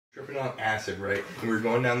Tripping on acid, right? And we were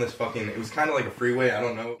going down this fucking, it was kind of like a freeway, I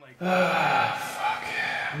don't know. Fuck.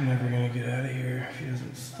 I'm never gonna get out of here if he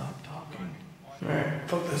doesn't stop talking. Alright,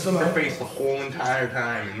 fuck this, I'm out. Her face the whole entire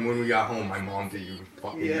time, and when we got home, my mom didn't even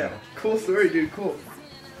fucking know. Cool story, dude, cool.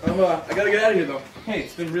 I gotta get out of here, though. Hey,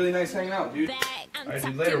 it's been really nice hanging out, dude. Alright,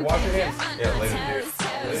 dude, later, wash your hands. Yeah, later, dude.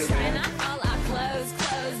 Later, man.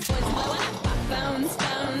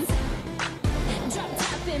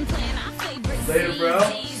 Later, bro.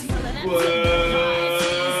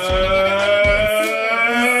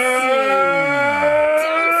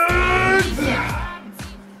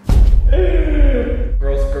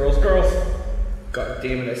 Girls. God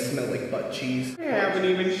damn it, I smell like butt cheese. I haven't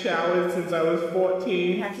even showered since I was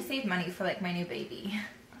 14. I have to save money for like my new baby.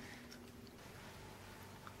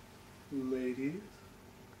 Ladies.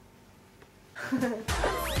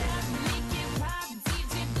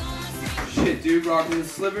 Shit, dude, rocking the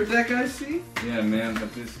sliver deck, I see? Yeah, man,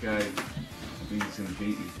 but this guy, I think he's gonna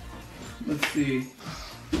beat me. Let's see.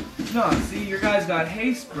 No, see, your guy's got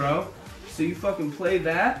haste, bro. So you fucking play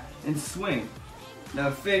that and swing. Now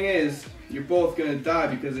the thing is, you're both gonna die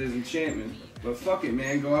because of his enchantment. But fuck it,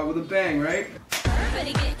 man, go out with a bang, right?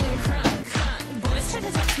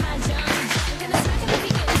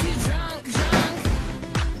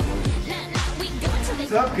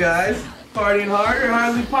 What's up, guys? Partying hard or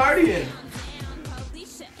hardly partying?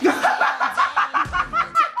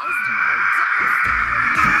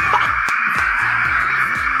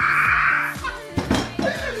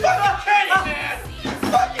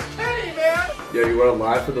 Yo, you wanna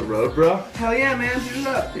lie for the road, bro? Hell yeah, man, shoot it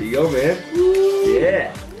up. There you go, man. Woo.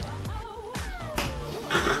 Yeah.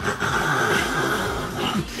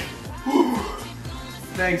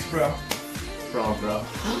 Thanks, bro. Problem, bro.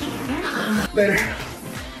 Later.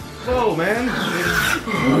 Whoa, man.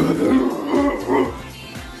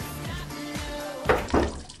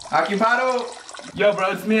 Occupado. Yo,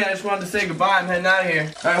 bro, it's me. I just wanted to say goodbye. I'm heading out of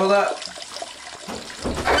here. All right, hold up.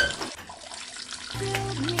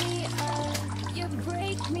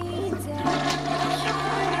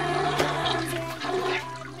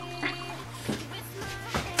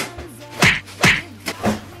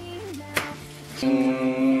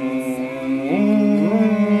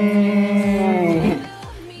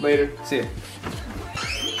 Later. See ya.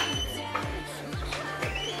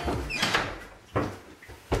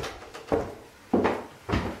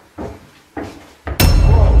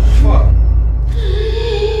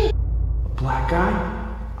 Black guy?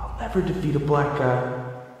 I'll never defeat a black guy.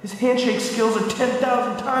 His handshake skills are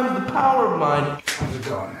 10,000 times the power of mine. How's it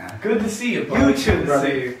going, man? Good to see you, buddy. You too,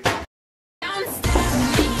 brother.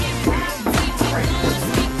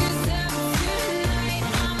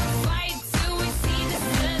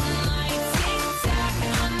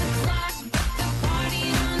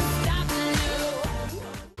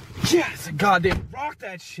 Yes, goddamn rock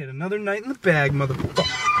that shit. Another night in the bag, motherfucker.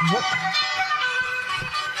 What?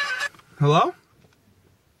 Hello?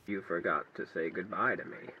 You forgot to say goodbye to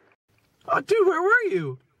me. Oh, dude, where were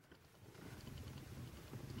you?